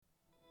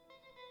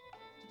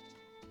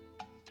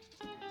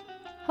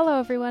Hello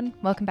everyone,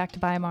 welcome back to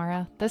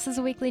Biomara. This is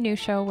a weekly news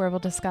show where we'll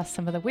discuss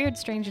some of the weird,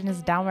 strange, and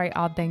just downright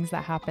odd things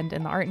that happened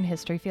in the art and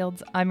history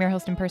fields. I'm your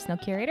host and personal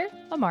curator,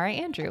 Amara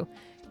Andrew.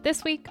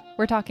 This week,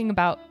 we're talking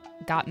about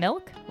got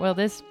milk? Well,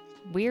 this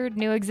weird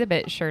new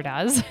exhibit sure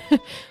does.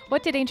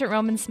 What did ancient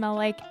Romans smell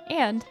like?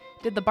 And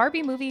did the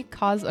Barbie movie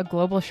cause a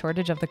global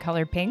shortage of the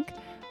color pink?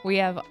 We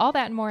have all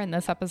that and more in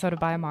this episode of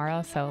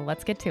Biomara, so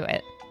let's get to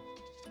it.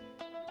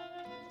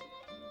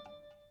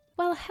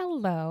 Well,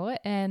 hello,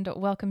 and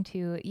welcome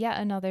to yet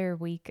another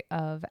week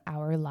of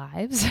our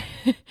lives.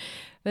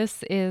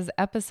 This is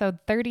episode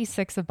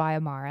 36 of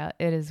Biomara.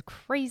 It is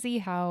crazy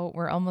how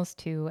we're almost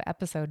to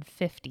episode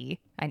 50.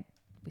 We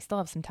still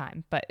have some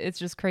time, but it's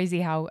just crazy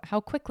how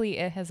quickly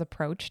it has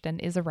approached and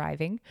is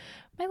arriving.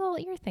 My little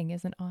ear thing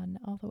isn't on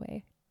all the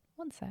way.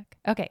 One sec.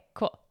 Okay,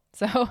 cool.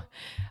 So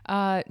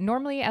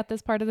normally at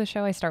this part of the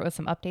show, I start with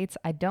some updates.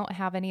 I don't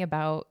have any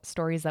about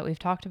stories that we've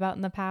talked about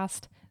in the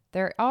past.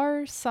 There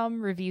are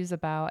some reviews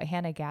about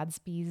Hannah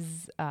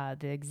Gadsby's,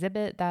 the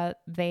exhibit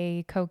that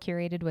they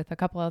co-curated with a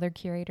couple other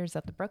curators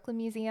at the Brooklyn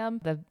Museum.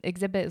 The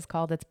exhibit is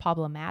called It's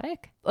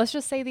Problematic. Let's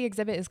just say the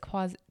exhibit is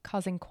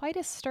causing quite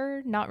a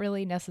stir, not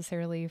really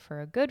necessarily for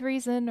a good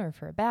reason or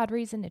for a bad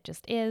reason. It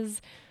just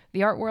is.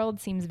 The art world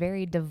seems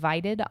very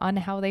divided on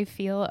how they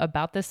feel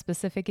about this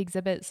specific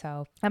exhibit,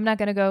 so I'm not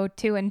going to go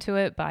too into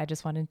it, but I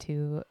just wanted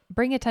to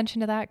bring attention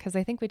to that because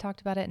I think we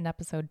talked about it in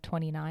episode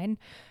 29.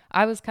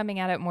 I was coming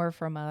at it more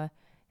from a,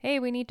 hey,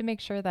 we need to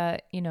make sure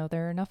that,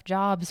 there are enough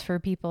jobs for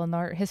people in the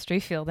art history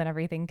field and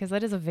everything, because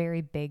that is a very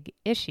big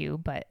issue.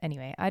 But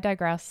anyway, I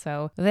digress.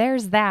 So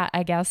there's that,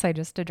 I guess. I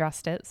just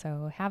addressed it,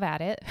 so have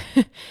at it.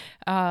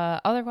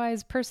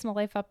 Otherwise, personal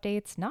life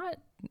updates, not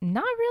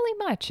really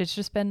much. It's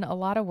just been a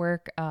lot of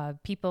work.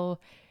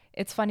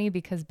 It's funny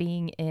because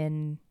being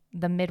in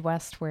the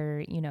Midwest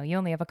where, you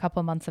only have a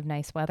couple months of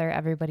nice weather,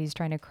 everybody's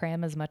trying to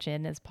cram as much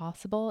in as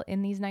possible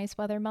in these nice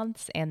weather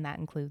months. And that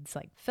includes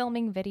like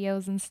filming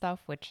videos and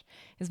stuff, which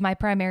is my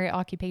primary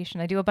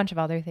occupation. I do a bunch of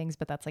other things,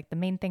 but that's like the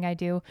main thing I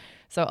do.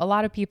 So a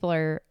lot of people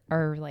are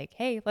like,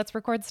 hey, let's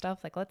record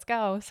stuff. Like, let's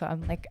go. So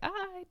I'm like,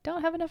 I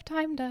don't have enough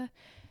time to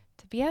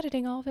be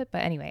editing all of it.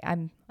 But anyway,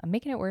 I'm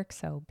making it work.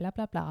 So blah,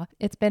 blah, blah.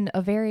 It's been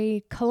a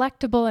very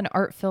collectible and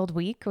art-filled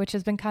week, which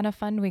has been kind of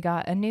fun. We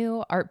got a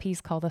new art piece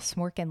called a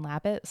Smork and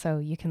Labbit. So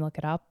you can look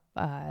it up,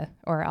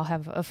 or I'll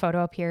have a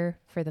photo up here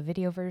for the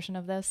video version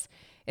of this.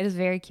 It is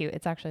very cute.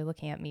 It's actually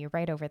looking at me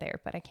right over there,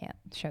 but I can't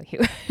show you.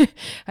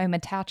 I'm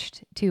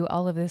attached to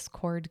all of this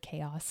cord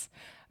chaos.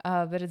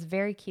 But it's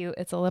very cute.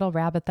 It's a little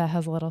rabbit that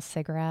has a little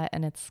cigarette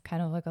and it's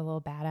kind of like a little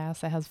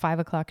badass. It has 5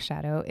 o'clock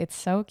shadow. It's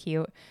so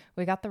cute.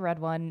 We got the red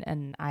one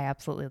and I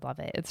absolutely love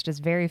it. It's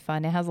just very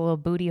fun. It has a little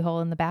booty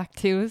hole in the back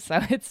too. So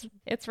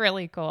it's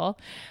really cool.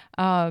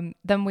 Then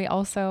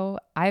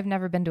I've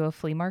never been to a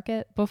flea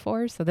market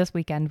before. So this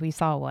weekend we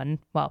saw one.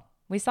 Well,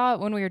 we saw it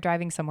when we were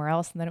driving somewhere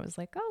else and then it was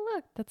like, oh,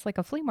 look, that's like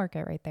a flea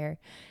market right there.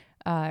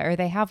 Or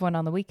they have one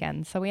on the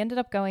weekend. So we ended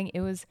up going.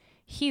 It was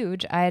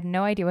huge. I had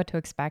no idea what to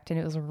expect and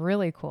it was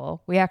really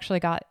cool. We actually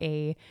got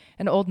an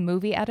old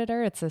movie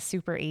editor. It's a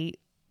Super 8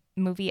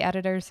 movie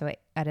editor, so it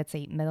edits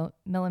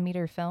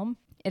 8mm film.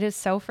 It is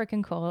so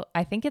freaking cool.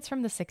 I think it's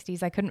from the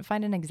 60s. I couldn't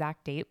find an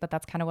exact date, but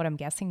that's kind of what I'm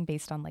guessing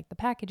based on like the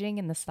packaging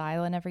and the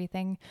style and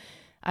everything.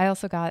 I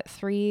also got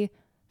 3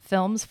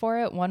 films for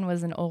it. One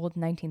was an old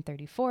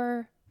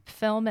 1934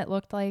 film, it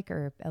looked like,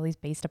 or at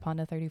least based upon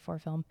a 34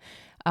 film,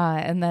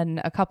 and then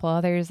a couple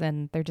others,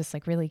 and they're just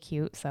like really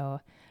cute.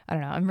 So I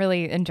don't know, I'm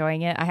really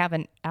enjoying it. I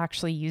haven't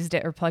actually used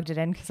it or plugged it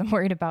in because I'm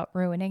worried about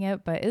ruining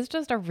it, but it's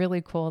just a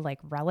really cool like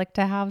relic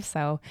to have.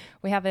 So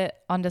we have it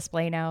on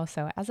display now.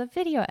 So as a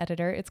video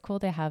editor, it's cool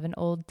to have an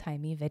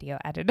old-timey video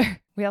editor.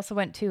 We also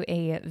went to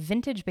a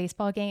vintage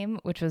baseball game,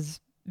 which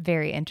was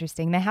very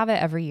interesting. They have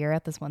it every year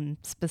at this one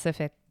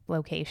specific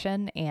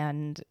location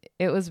and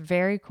it was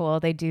very cool.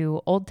 They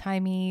do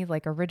old-timey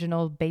like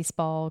original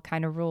baseball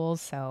kind of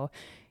rules, so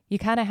you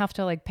kind of have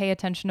to like pay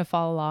attention to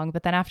follow along,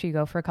 but then after you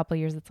go for a couple of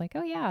years it's like,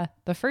 oh yeah,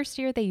 the first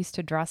year they used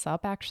to dress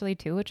up actually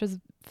too, which was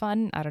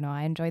fun. I don't know,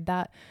 I enjoyed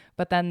that,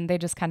 but then they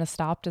just kind of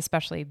stopped,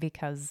 especially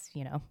because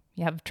you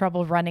have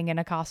trouble running in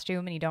a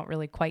costume and you don't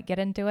really quite get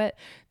into it.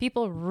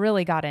 People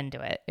really got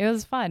into it. It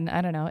was fun.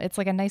 I don't know, it's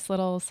like a nice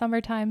little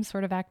summertime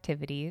sort of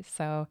activity.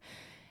 So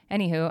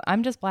anywho,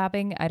 I'm just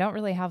blabbing. I don't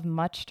really have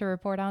much to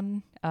report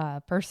on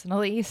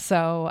personally.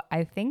 So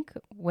I think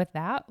with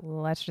that,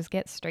 let's just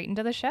get straight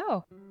into the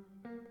show.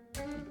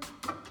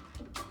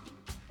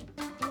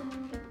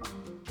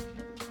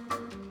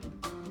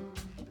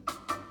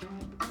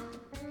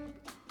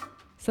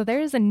 So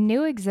there is a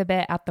new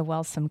exhibit at the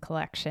Wellsome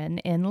Collection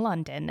in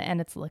London, and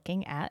it's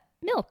looking at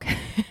milk.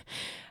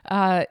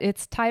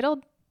 It's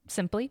titled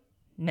simply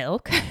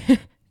Milk.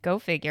 Go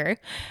figure.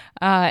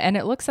 And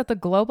it looks at the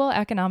global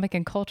economic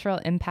and cultural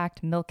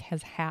impact milk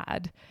has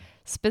had,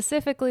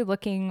 specifically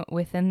looking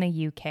within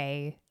the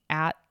UK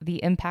at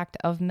the impact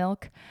of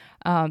milk.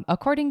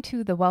 According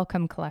to the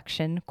Wellcome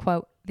Collection,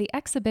 quote, the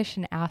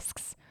exhibition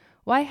asks,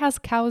 Why has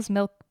cow's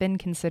milk been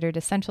considered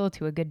essential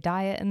to a good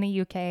diet in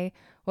the UK?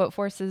 What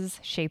forces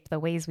shape the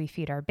ways we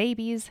feed our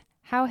babies?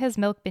 How has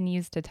milk been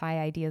used to tie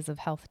ideas of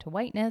health to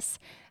whiteness?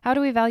 How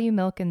do we value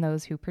milk and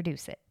those who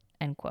produce it?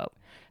 End quote.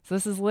 So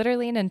this is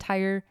literally an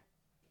entire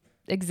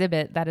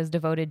exhibit that is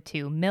devoted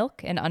to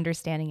milk and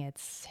understanding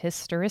its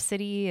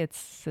historicity, its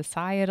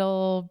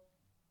societal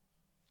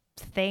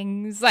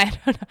things. I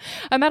don't know.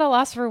 I'm at a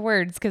loss for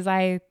words because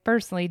I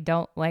personally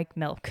don't like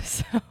milk.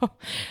 So,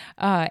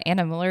 and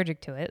I'm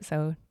allergic to it.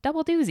 So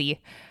double doozy.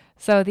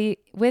 So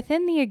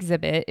within the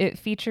exhibit, it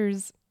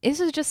features. This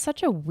is just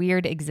such a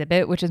weird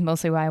exhibit, which is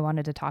mostly why I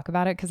wanted to talk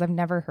about it because I've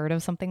never heard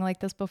of something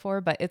like this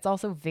before, but it's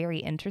also very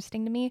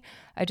interesting to me.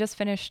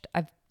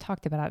 I've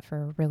talked about it for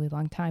a really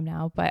long time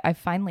now, but I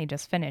finally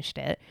just finished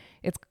it.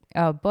 It's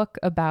a book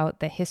about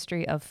the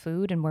history of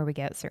food and where we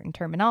get certain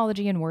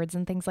terminology and words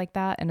and things like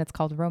that. And it's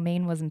called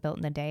Romaine Wasn't Built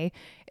in a Day.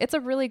 It's a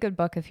really good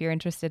book if you're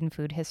interested in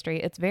food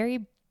history. It's a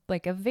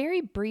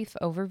very brief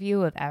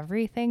overview of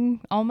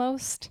everything,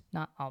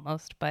 not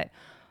almost, but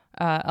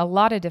a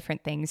lot of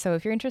different things. So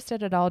if you're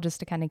interested at all, just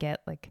to kind of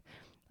get like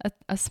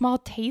a small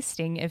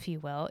tasting, if you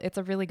will, it's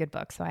a really good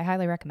book. So I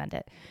highly recommend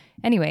it.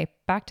 Anyway,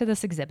 back to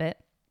this exhibit.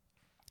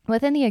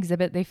 Within the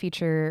exhibit, they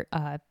feature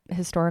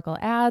historical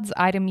ads,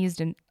 items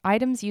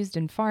used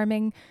in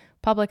farming,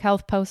 public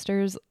health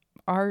posters,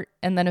 art,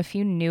 and then a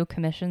few new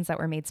commissions that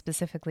were made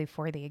specifically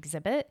for the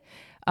exhibit.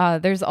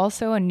 There's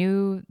also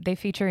they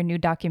feature a new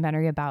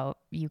documentary about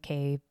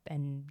UK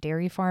and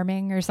dairy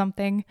farming or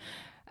something.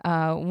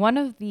 One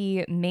of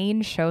the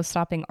main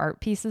show-stopping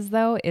art pieces,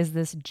 though, is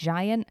this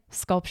giant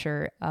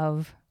sculpture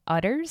of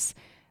udders.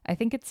 I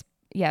think it's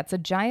a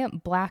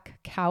giant black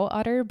cow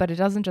udder, but it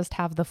doesn't just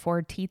have the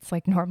 4 teats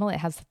like normal. It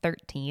has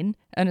 13,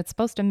 and it's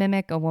supposed to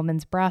mimic a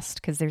woman's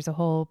breast because there's a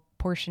whole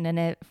portion in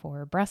it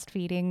for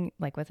breastfeeding,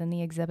 like within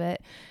the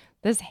exhibit.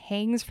 This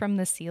hangs from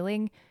the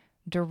ceiling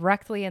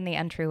directly in the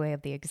entryway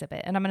of the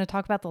exhibit. And I'm going to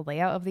talk about the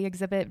layout of the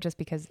exhibit just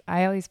because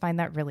I always find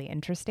that really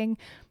interesting.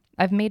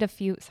 I've made a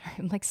few, sorry,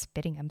 I'm like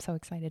spitting. I'm so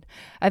excited.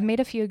 I've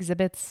made a few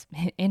exhibits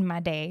in my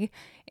day,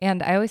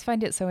 and I always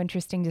find it so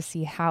interesting to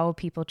see how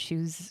people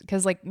choose,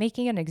 because like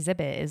making an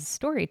exhibit is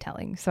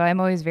storytelling. So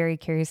I'm always very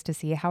curious to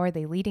see how are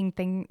they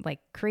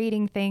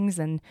creating things,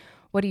 and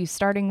what are you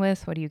starting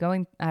with? What are you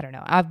going? I don't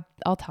know.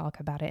 I'll talk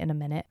about it in a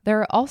minute.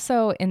 There are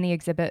also in the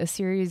exhibit a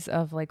series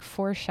of like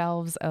 4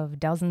 shelves of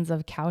dozens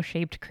of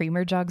cow-shaped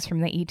creamer jugs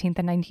from the 18th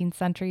and 19th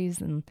centuries,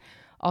 and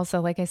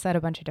also, like I said,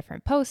 a bunch of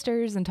different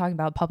posters and talking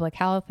about public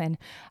health. And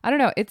I don't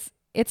know,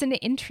 it's an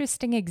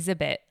interesting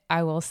exhibit,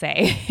 I will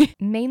say.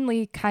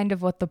 Mainly kind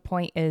of what the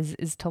point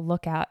is to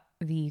look at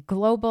the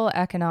global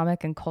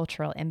economic and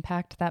cultural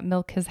impact that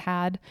milk has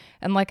had.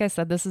 And like I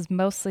said, this is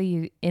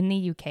mostly in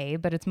the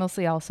UK, but it's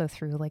mostly also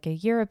through like a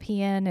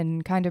European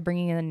and kind of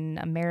bringing in an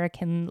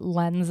American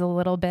lens a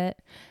little bit.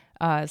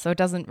 So it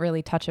doesn't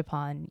really touch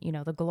upon,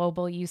 the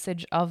global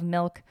usage of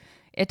milk.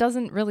 It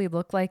doesn't really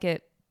look like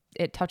it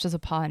touches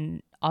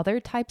upon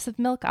other types of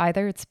milk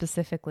either. It's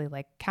specifically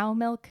like cow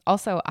milk.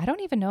 Also, I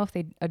don't even know if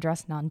they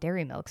address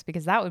non-dairy milks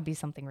because that would be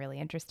something really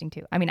interesting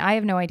too. I mean, I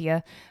have no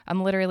idea.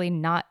 I'm literally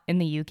not in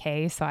the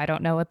UK, so I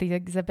don't know what the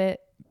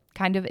exhibit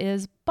kind of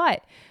is.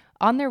 But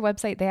on their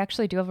website, they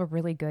actually do have a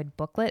really good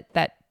booklet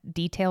that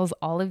details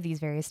all of these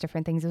various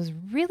different things. It was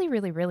really,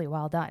 really, really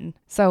well done.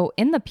 So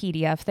in the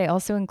PDF, they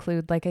also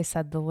include, like I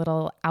said, the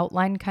little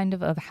outline kind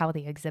of how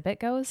the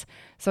exhibit goes.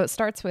 So it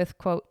starts with,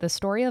 quote, the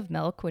story of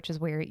milk, which is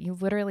where you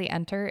literally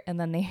enter and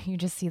then you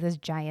just see this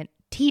giant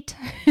teat,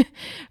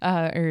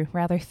 or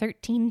rather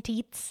 13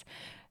 teats.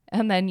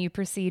 And then you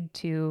proceed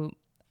to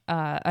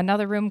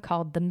another room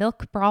called the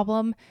milk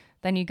problem.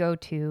 Then you go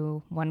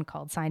to one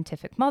called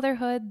Scientific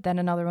Motherhood, then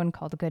another one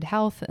called Good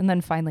Health, and then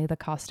finally the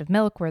cost of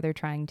milk, where they're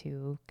trying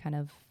to kind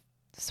of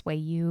sway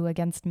you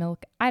against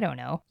milk. I don't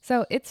know.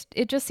 So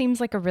it just seems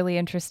like a really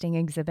interesting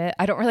exhibit.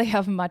 I don't really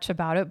have much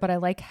about it, but I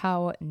like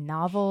how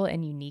novel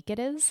and unique it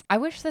is. I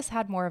wish this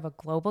had more of a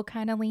global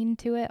kind of lean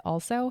to it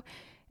also.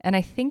 And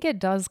I think it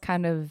does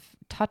kind of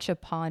touch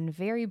upon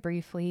very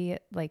briefly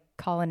like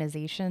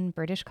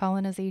British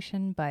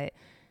colonization, but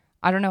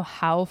I don't know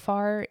how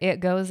far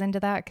it goes into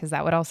that because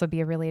that would also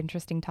be a really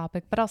interesting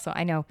topic. But also,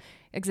 I know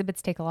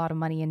exhibits take a lot of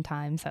money and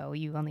time, so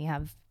you only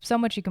have so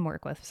much you can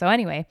work with. So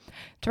anyway,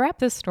 to wrap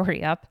this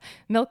story up,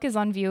 milk is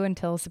on view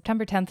until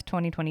September 10th,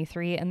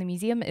 2023, and the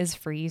museum is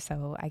free,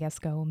 so I guess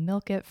go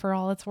milk it for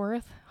all it's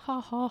worth.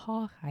 Ha ha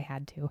ha, I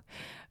had to.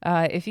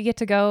 If you get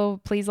to go,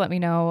 please let me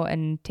know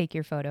and take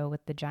your photo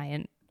with the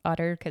giant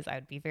udder because I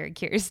would be very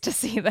curious to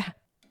see that.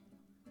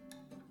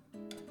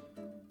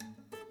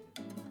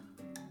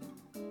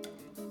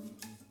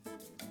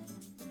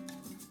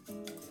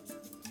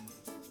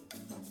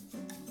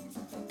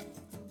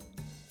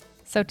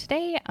 So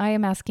today I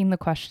am asking the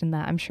question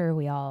that I'm sure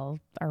we all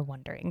are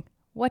wondering.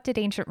 What did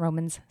ancient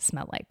Romans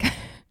smell like?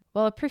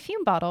 Well, a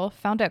perfume bottle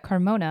found at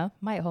Carmona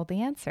might hold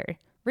the answer.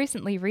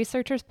 Recently,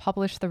 researchers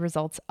published the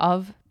results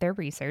of their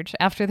research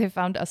after they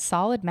found a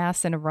solid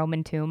mass in a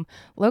Roman tomb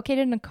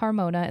located in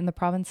Carmona in the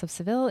province of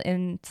Seville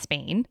in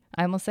Spain.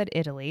 I almost said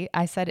Italy.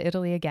 I said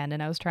Italy again,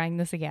 and I was trying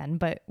this again,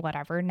 but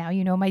whatever. Now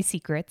you know my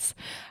secrets.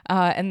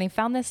 And they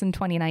found this in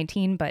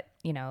 2019, but,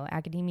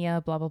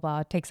 academia, blah, blah,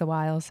 blah, takes a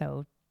while,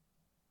 so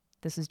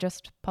this is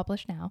just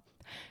published now.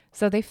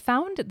 So they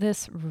found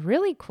this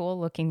really cool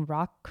looking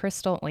rock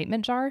crystal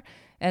ointment jar,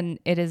 and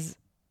it is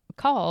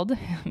called,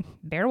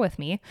 bear with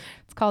me,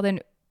 it's called an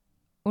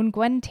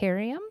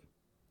unguentarium.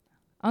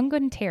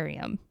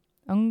 Unguentarium.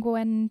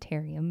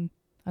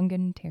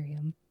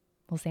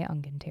 We'll say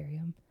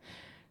unguentarium.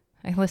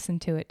 I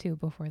listened to it too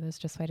before this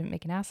just so I didn't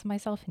make an ass of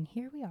myself, and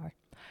here we are.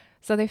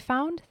 So they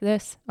found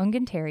this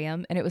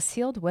unguentarium, and it was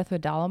sealed with a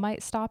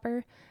dolomite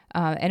stopper,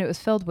 and it was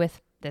filled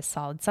with this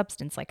solid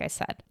substance, like I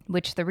said,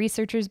 which the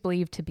researchers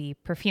believed to be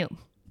perfume.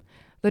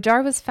 The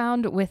jar was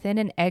found within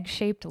an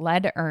egg-shaped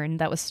lead urn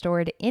that was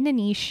stored in a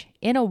niche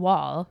in a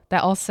wall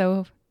that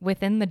also,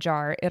 within the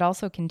jar, it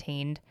also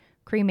contained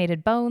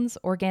cremated bones,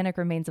 organic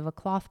remains of a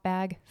cloth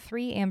bag,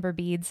 3 amber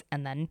beads,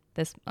 and then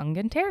this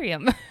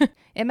unguentarium.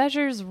 It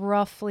measures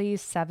roughly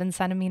 7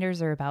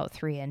 centimeters or about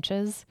 3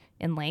 inches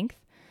in length.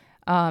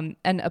 And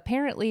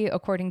apparently,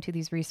 according to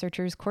these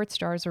researchers, quartz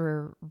jars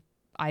were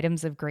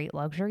items of great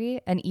luxury,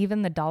 and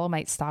even the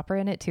dolomite stopper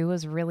in it too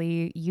was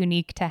really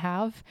unique to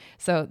have.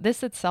 So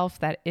this itself,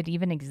 that it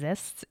even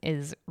exists,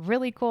 is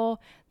really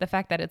cool. The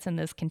fact that it's in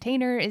this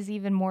container is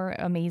even more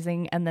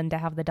amazing, and then to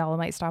have the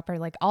dolomite stopper,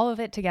 like all of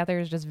it together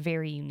is just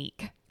very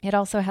unique. It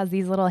also has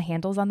these little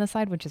handles on the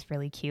side, which is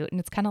really cute, and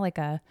it's kind of like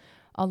a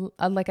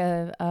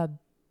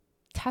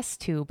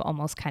test tube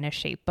almost kind of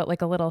shape, but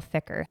like a little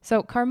thicker.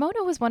 So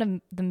Carmona was one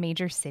of the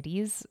major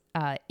cities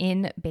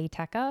in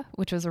Baetica,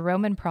 which was a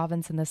Roman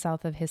province in the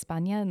south of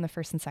Hispania in the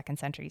 1st and 2nd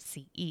centuries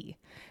CE.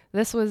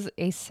 This was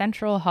a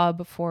central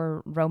hub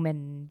for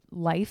Roman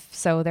life.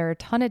 So there are a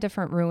ton of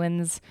different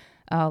ruins,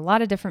 a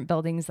lot of different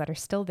buildings that are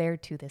still there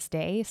to this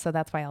day. So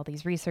that's why all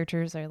these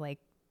researchers are like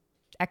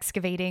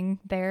excavating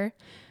there.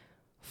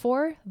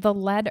 For the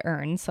lead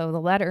urn, so the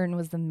lead urn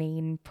was the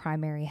main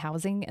primary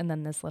housing, and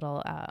then this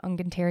little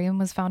unguentarium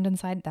was found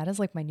inside. That is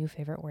like my new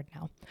favorite word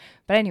now.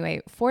 But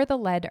anyway, for the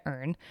lead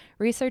urn,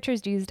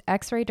 researchers used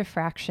X-ray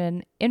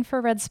diffraction,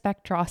 infrared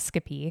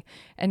spectroscopy,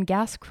 and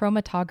gas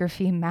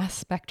chromatography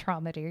mass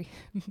spectrometry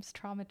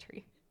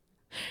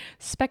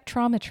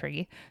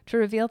to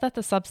reveal that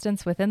the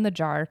substance within the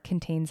jar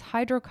contains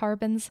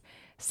hydrocarbons,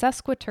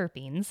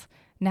 sesquiterpenes,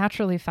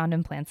 naturally found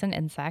in plants and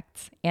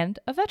insects, and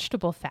a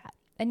vegetable fat.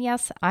 And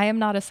yes, I am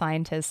not a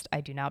scientist. I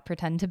do not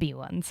pretend to be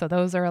one. So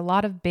those are a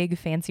lot of big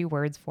fancy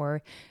words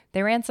for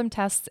they ran some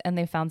tests and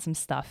they found some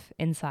stuff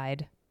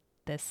inside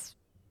this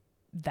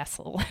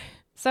vessel.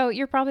 So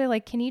you're probably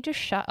like, can you just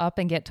shut up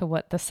and get to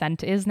what the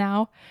scent is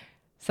now?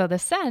 So the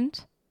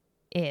scent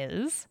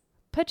is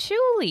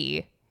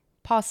patchouli,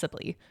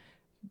 possibly.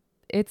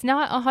 It's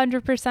not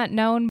 100%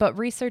 known, but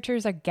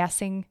researchers are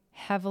guessing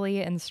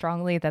heavily and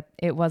strongly that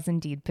it was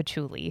indeed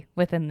patchouli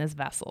within this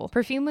vessel.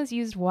 Perfume was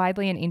used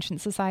widely in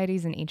ancient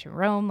societies in ancient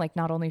Rome, like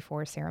not only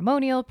for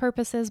ceremonial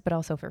purposes, but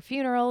also for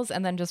funerals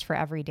and then just for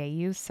everyday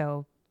use.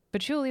 So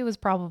patchouli was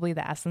probably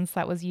the essence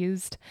that was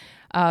used.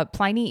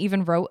 Pliny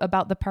even wrote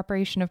about the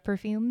preparation of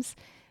perfumes.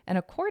 And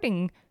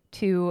according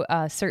to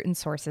certain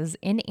sources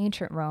in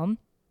ancient Rome,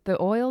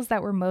 the oils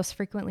that were most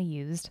frequently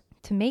used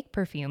to make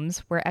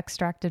perfumes were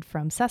extracted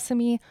from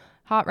sesame,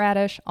 hot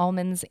radish,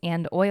 almonds,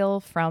 and oil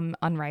from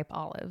unripe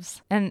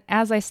olives. And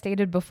as I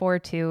stated before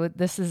too,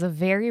 this is a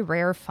very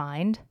rare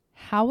find.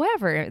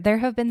 However, there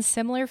have been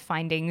similar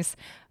findings,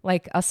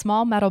 like a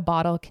small metal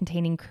bottle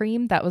containing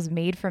cream that was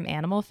made from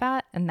animal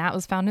fat, and that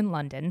was found in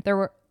London. There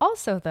were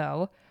also,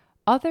 though,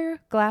 other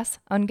glass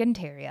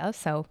unguentaria,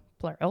 so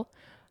plural,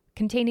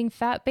 containing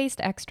fat-based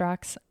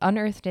extracts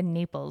unearthed in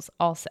Naples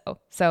also.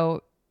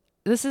 So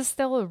this is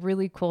still a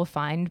really cool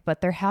find,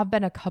 but there have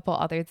been a couple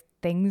other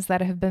things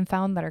that have been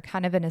found that are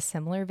kind of in a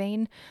similar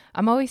vein.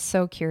 I'm always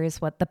so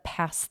curious what the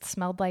past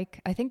smelled like.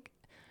 I think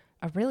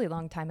a really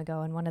long time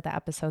ago in one of the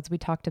episodes, we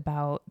talked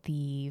about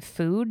the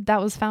food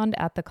that was found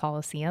at the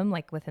Colosseum,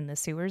 like within the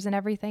sewers and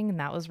everything. And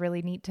that was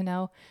really neat to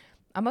know.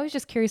 I'm always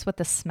just curious what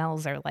the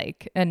smells are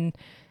like. And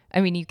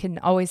I mean, you can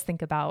always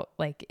think about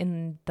like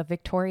in the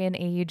Victorian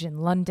age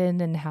in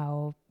London and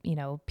how,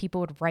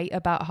 people would write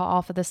about how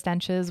awful the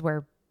stench is,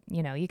 where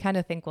you kind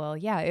of think, well,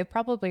 yeah, it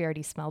probably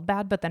already smelled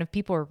bad. But then if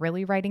people were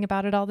really writing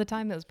about it all the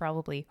time, it was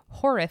probably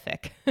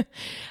horrific.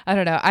 I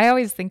don't know. I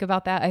always think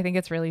about that. I think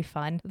it's really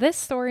fun. This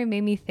story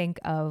made me think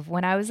of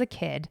when I was a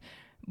kid.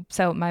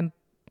 So my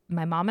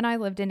mom and I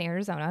lived in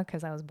Arizona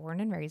because I was born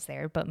and raised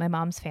there, but my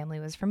mom's family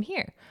was from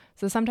here.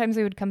 So sometimes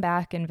we would come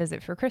back and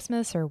visit for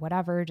Christmas or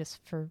whatever, just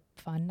for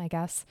fun, I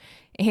guess.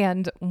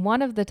 And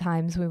one of the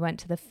times we went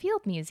to the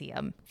Field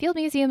Museum. Field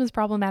Museum is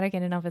problematic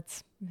in and of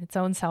its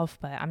own self,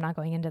 but I'm not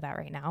going into that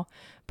right now.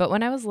 But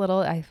when I was little,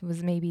 I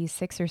was maybe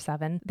 6 or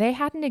 7, they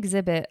had an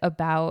exhibit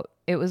about,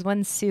 it was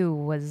when Sue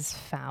was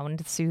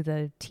found, Sue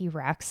the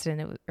T-Rex,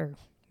 and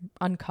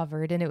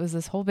uncovered, and it was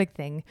this whole big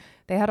thing.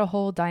 They had a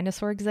whole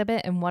dinosaur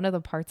exhibit, and one of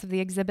the parts of the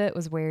exhibit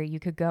was where you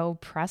could go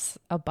press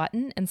a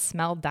button and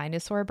smell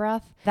dinosaur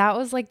breath. That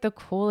was like the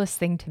coolest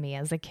thing to me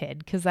as a kid,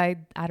 because I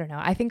don't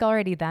know, I think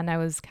already then I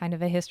was kind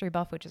of a history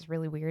buff, which is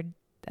really weird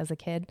as a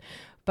kid,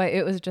 but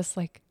it was just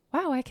like,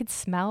 wow, I could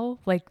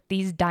smell like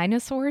these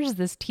dinosaurs,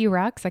 this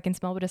T-Rex. I can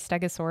smell what a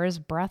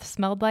stegosaurus breath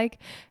smelled like.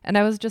 And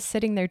I was just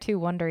sitting there too,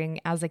 wondering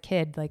as a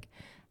kid, like,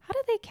 how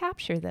did they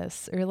capture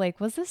this? Or like,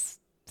 was this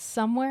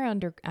somewhere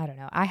under, I don't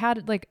know.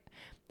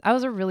 I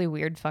was a really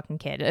weird fucking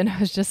kid. And I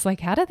was just like,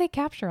 how did they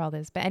capture all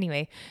this? But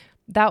anyway,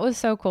 that was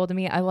so cool to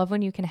me. I love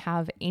when you can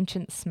have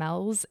ancient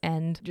smells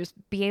and just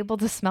be able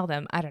to smell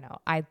them. I don't know.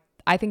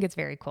 I think it's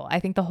very cool.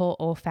 I think the whole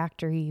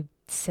olfactory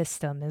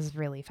system is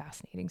really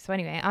fascinating. So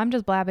anyway, I'm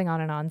just blabbing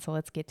on and on. So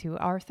let's get to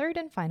our third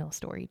and final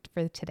story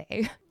for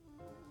today.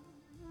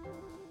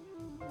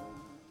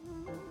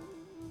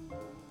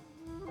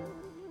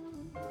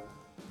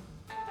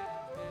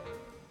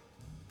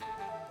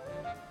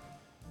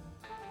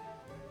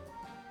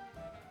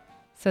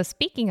 So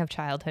speaking of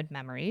childhood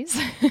memories,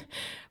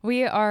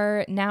 we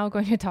are now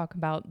going to talk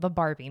about the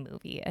Barbie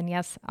movie. And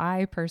yes,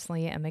 I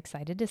personally am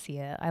excited to see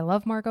it. I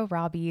love Margot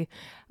Robbie.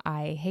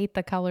 I hate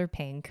the color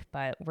pink,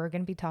 but we're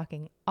going to be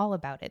talking all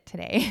about it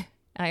today.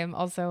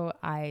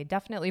 I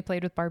definitely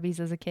played with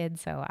Barbies as a kid,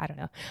 so I don't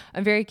know.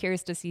 I'm very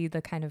curious to see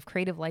the kind of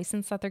creative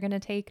license that they're going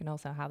to take and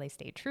also how they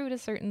stay true to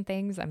certain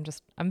things.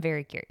 I'm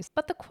very curious.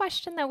 But the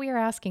question that we are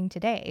asking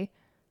today,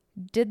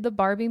 did the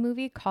Barbie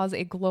movie cause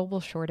a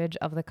global shortage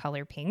of the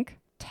color pink?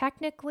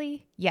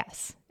 Technically,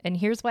 yes. And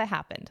here's what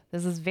happened.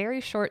 This is very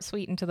short,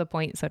 sweet, and to the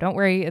point, so don't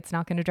worry, it's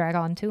not going to drag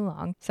on too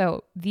long.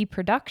 So the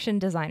production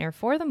designer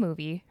for the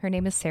movie, her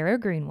name is Sarah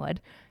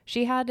Greenwood.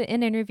 She had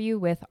an interview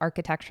with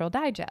Architectural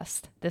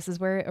Digest. This is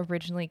where it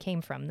originally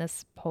came from,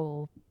 this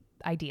whole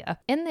idea.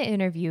 In the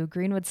interview,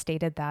 Greenwood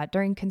stated that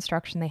during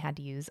construction, they had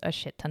to use a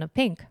shit ton of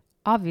pink.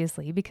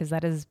 Obviously, because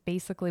that is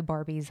basically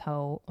Barbie's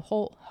hoe.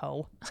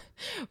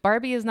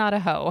 Barbie is not a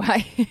hoe.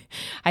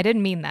 I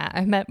didn't mean that.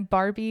 I meant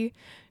Barbie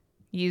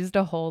used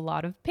a whole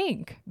lot of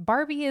pink.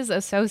 Barbie is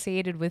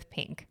associated with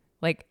pink.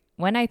 Like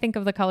when I think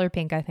of the color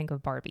pink, I think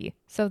of Barbie.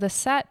 So the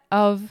set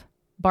of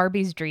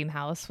Barbie's dream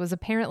house was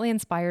apparently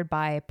inspired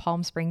by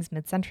Palm Springs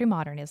mid-century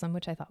modernism,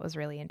 which I thought was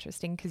really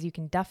interesting because you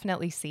can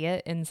definitely see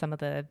it in some of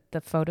the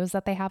photos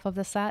that they have of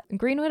the set.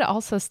 Greenwood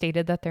also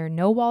stated that there are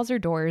no walls or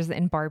doors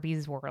in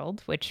Barbie's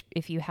world, which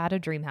if you had a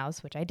dream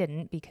house, which I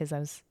didn't because I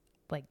was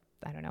like,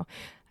 I don't know,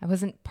 I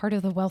wasn't part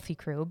of the wealthy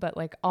crew, but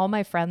like all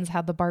my friends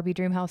had the Barbie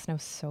dream house and I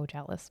was so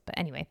jealous. But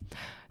anyway,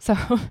 so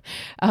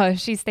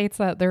she states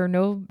that there are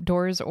no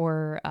doors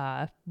or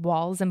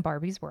walls in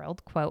Barbie's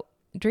world. Quote,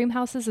 dream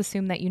houses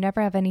assume that you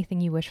never have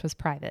anything you wish was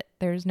private.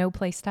 There's no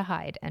place to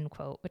hide, end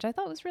quote, which I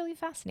thought was really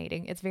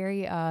fascinating. It's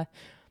very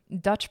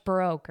Dutch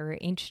Baroque or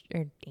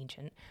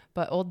ancient,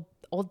 but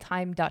old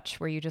time Dutch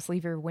where you just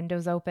leave your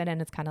windows open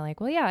and it's kind of like,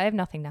 well, yeah, I have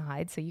nothing to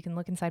hide. So you can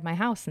look inside my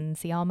house and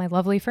see all my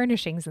lovely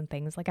furnishings and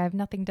things. Like I have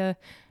nothing to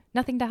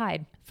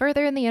hide.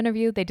 Further in the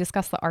interview, they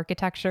discuss the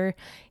architecture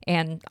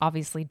and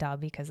obviously duh,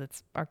 because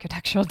it's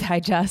Architectural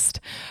Digest.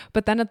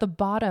 But then at the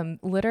bottom,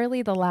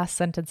 literally the last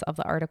sentence of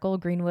the article,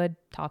 Greenwood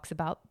talks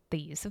about the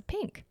use of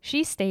pink.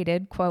 She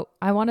stated, quote,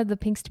 I wanted the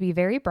pinks to be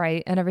very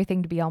bright and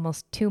everything to be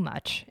almost too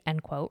much,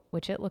 end quote,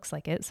 which it looks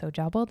like it. So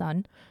job well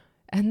done.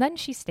 And then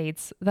she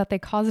states that they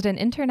caused an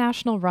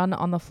international run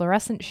on the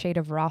fluorescent shade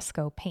of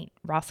Roscoe paint.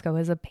 Roscoe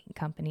is a paint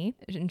company.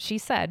 And she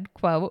said,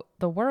 quote,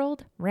 the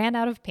world ran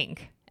out of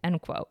pink,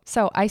 end quote.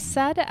 So I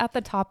said at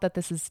the top that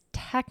this is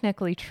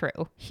technically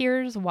true.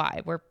 Here's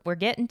why. We're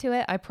getting to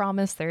it. I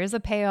promise there is a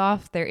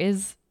payoff. There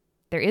is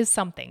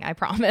something, I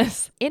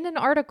promise. In an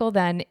article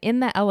then in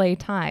the LA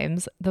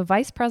Times, the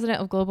vice president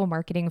of global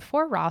marketing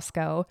for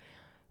Roscoe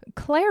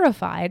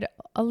clarified,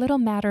 a little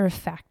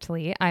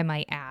matter-of-factly, I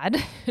might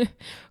add,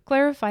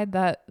 clarified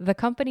that the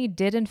company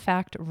did in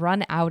fact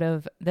run out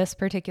of this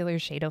particular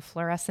shade of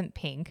fluorescent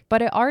pink,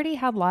 but it already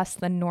had less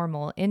than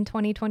normal in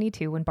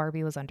 2022 when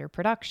Barbie was under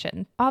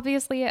production.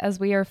 Obviously, as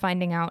we are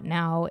finding out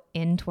now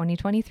in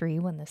 2023,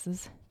 when this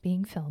is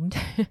being filmed,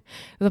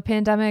 the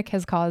pandemic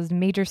has caused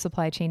major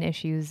supply chain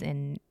issues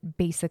in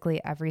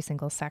basically every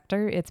single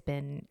sector. It's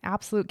been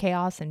absolute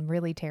chaos and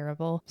really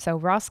terrible. So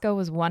Roscoe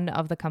was one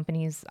of the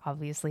companies,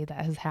 obviously,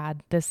 that has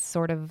had this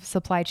sort of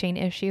supply chain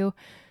issue.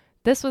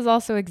 This was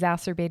also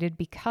exacerbated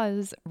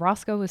because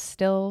Roscoe was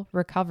still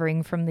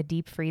recovering from the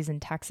deep freeze in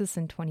Texas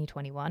in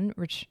 2021,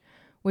 which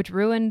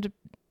ruined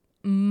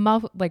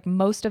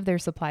most of their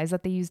supplies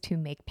that they used to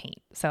make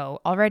paint.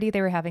 So already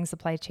they were having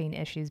supply chain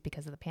issues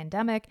because of the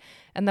pandemic.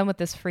 And then with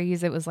this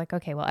freeze, it was like,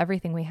 okay, well,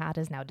 everything we had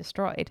is now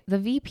destroyed. The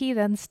VP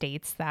then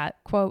states that,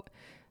 quote,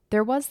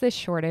 there was this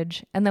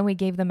shortage and then we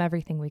gave them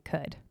everything we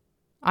could.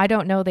 I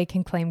don't know they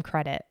can claim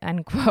credit,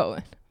 end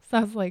quote. So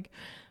I was like,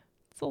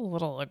 a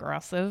little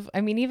aggressive.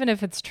 I mean, even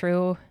if it's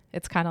true,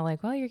 it's kind of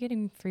like, well, you're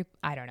getting free.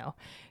 I don't know.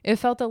 It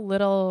felt a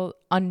little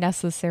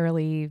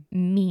unnecessarily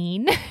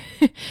mean,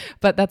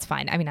 but that's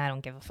fine. I mean, I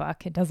don't give a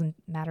fuck. It doesn't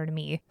matter to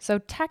me. So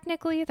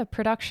technically, the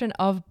production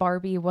of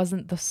Barbie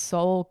wasn't the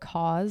sole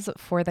cause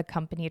for the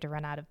company to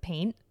run out of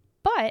paint,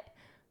 but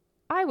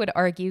I would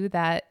argue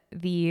that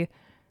the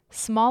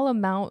small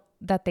amount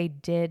that they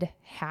did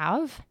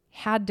have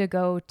had to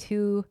go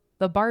to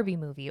the Barbie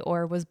movie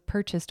or was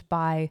purchased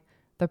by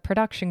the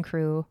production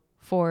crew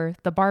for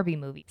the Barbie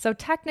movie. So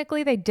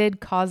technically they did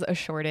cause a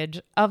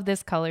shortage of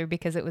this color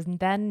because it was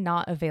then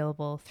not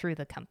available through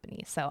the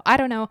company. So I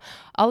don't know.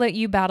 I'll let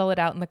you battle it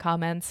out in the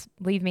comments.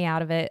 Leave me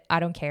out of it. I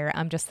don't care.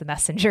 I'm just the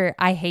messenger.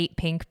 I hate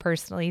pink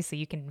personally, so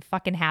you can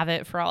fucking have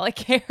it for all I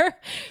care.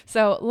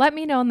 So let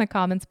me know in the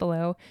comments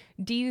below.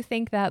 Do you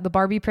think that the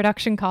Barbie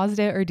production caused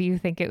it, or do you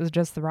think it was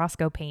just the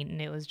Roscoe paint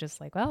and it was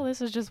just like, well,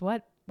 this is just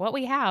what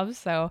we have.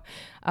 So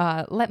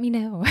let me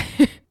know.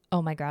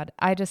 Oh my God,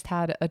 I just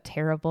had a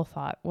terrible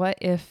thought. What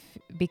if,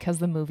 because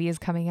the movie is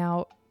coming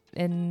out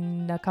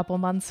in a couple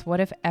months, what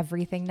if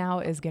everything now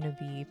is going to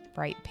be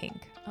bright pink?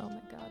 Oh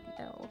my God,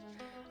 no.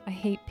 I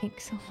hate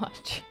pink so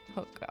much.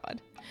 Oh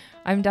God.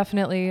 I'm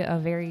definitely a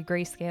very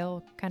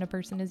grayscale kind of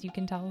person, as you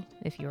can tell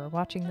if you are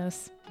watching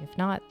this. If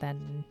not,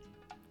 then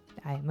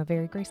I am a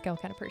very grayscale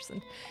kind of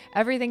person.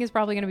 Everything is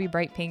probably going to be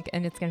bright pink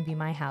and it's going to be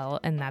my hell,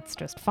 and that's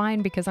just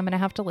fine because I'm going to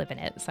have to live in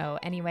it. So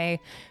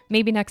anyway,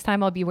 maybe next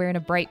time I'll be wearing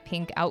a bright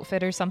pink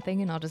outfit or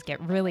something and I'll just get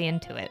really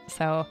into it.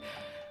 So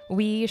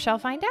we shall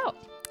find out.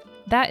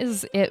 That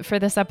is it for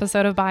this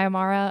episode of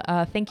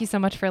Biomara. Thank you so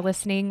much for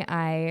listening.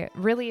 I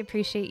really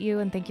appreciate you,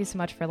 and thank you so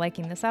much for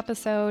liking this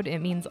episode. It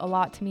means a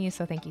lot to me,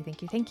 so thank you,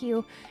 thank you, thank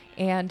you.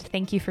 And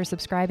thank you for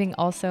subscribing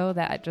also.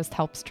 That just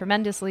helps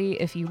tremendously.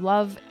 If you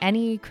love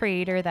any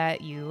creator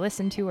that you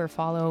listen to or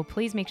follow,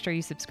 please make sure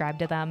you subscribe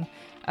to them,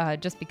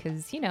 just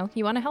because, you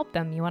want to help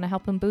them. You want to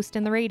help them boost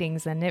in the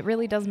ratings, and it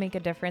really does make a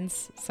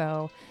difference.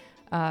 So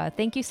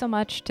thank you so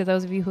much to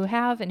those of you who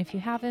have, and if you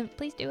haven't,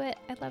 please do it.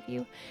 I love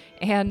you.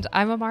 And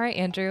I'm Amara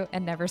Andrew,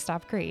 and never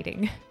stop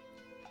creating.